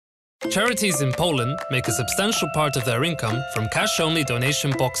Charities in Poland make a substantial part of their income from cash-only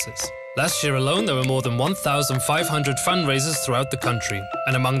donation boxes. Last year alone, there were more than 1,500 fundraisers throughout the country.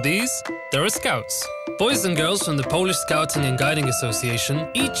 And among these, there are scouts. Boys and girls from the Polish Scouting and Guiding Association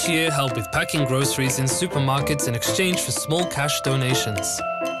each year help with packing groceries in supermarkets in exchange for small cash donations.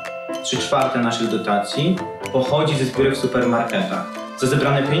 3/4 naszych dotacji pochodzi ze zbiórek w supermarketach. Za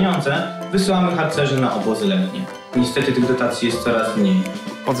zebrane pieniądze wysyłamy harcerzy na obozy letnie. Niestety tych dotacji jest coraz mniej.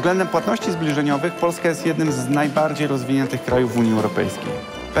 Pod względem płatności zbliżeniowych Polska jest jednym z najbardziej rozwiniętych krajów w Unii Europejskiej.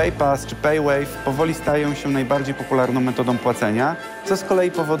 PayPass czy PayWave powoli stają się najbardziej popularną metodą płacenia, co z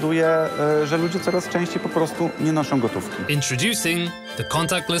kolei powoduje, że ludzie coraz częściej po prostu nie noszą gotówki. Introducing the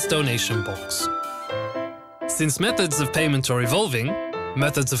contactless donation box. Since methods of payment are evolving,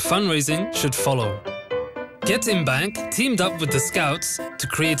 methods of fundraising should follow. Getin Bank teamed up with the Scouts to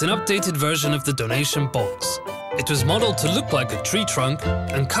create an updated version of the donation box. It was modeled to look like a tree trunk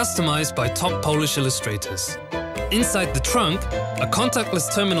and customized by top Polish illustrators. Inside the trunk, a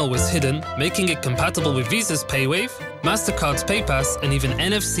contactless terminal was hidden, making it compatible with Visa's PayWave, MasterCard's PayPass, and even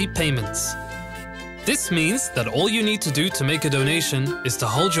NFC payments. This means that all you need to do to make a donation is to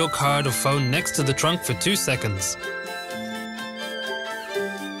hold your card or phone next to the trunk for 2 seconds.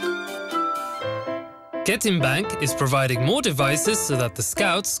 Getin Bank is providing more devices so that the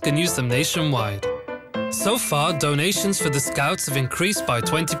Scouts can use them nationwide. So far, donations for the Scouts have increased by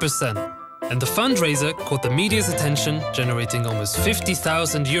 20%, and the fundraiser caught the media's attention, generating almost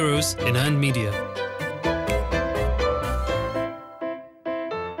 €50,000 in earned media.